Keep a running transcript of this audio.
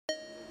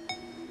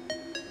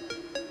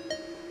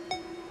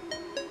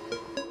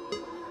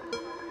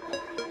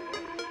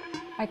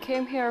I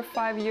came here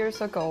 5 years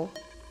ago,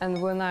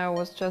 and when I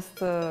was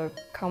just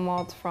come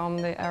out from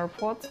the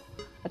airport,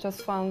 I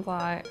just found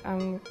that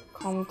I'm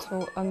come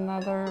to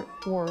another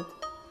world.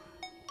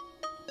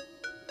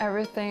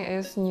 Everything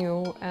is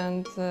new,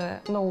 and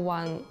no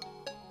one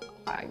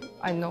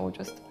I know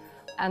just,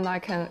 and I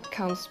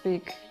can't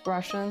speak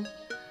Russian,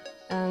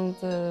 and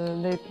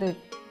they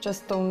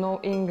just don't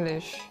know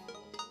English.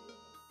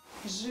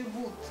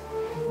 Живут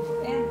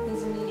в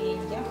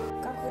N-измерениях.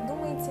 Как вы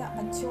думаете,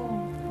 о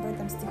чем в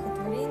этом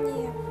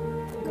стихотворении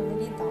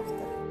говорит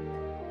автор?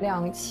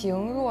 两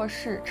情若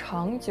是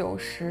长久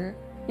时，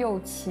又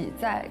岂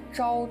在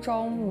朝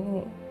朝暮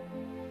暮.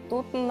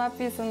 Тут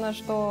написано,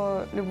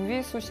 что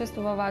любви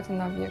существовать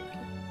навеки.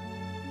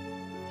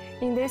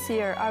 In this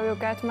year, I will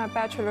get my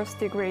bachelor's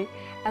degree,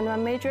 and my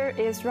major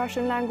is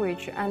Russian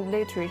language and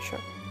literature.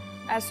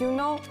 As you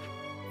know,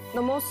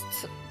 the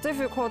most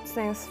difficult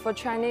things for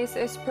Chinese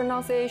is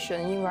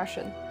pronunciation in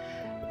Russian.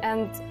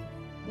 And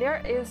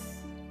there is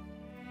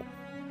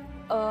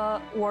a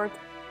word,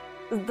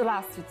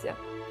 здравствуйте.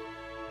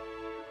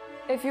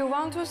 If you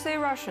want to say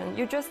Russian,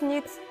 you just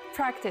need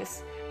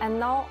practice. And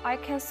now I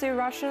can say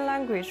Russian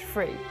language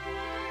free.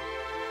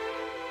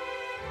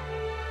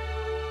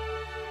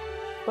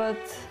 But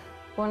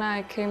when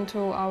I came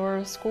to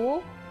our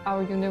school,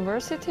 our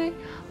university,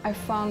 I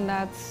found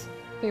that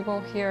people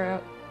here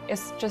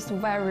is just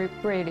very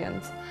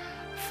brilliant,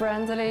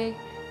 friendly,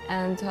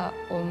 and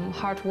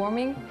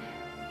heartwarming,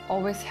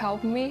 always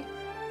help me,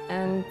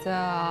 and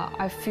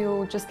I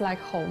feel just like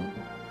home.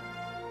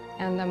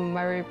 And I'm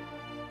very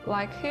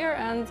like here,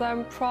 and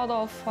I'm proud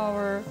of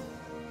our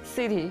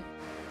city.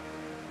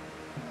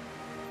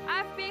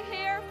 I've been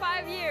here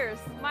 5 years.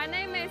 My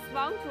name is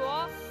Wang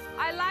Zhuo.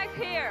 I like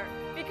here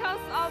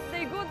because of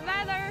the good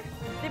weather,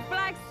 the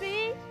Black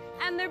Sea,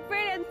 and the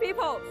brilliant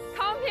people.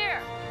 Come here.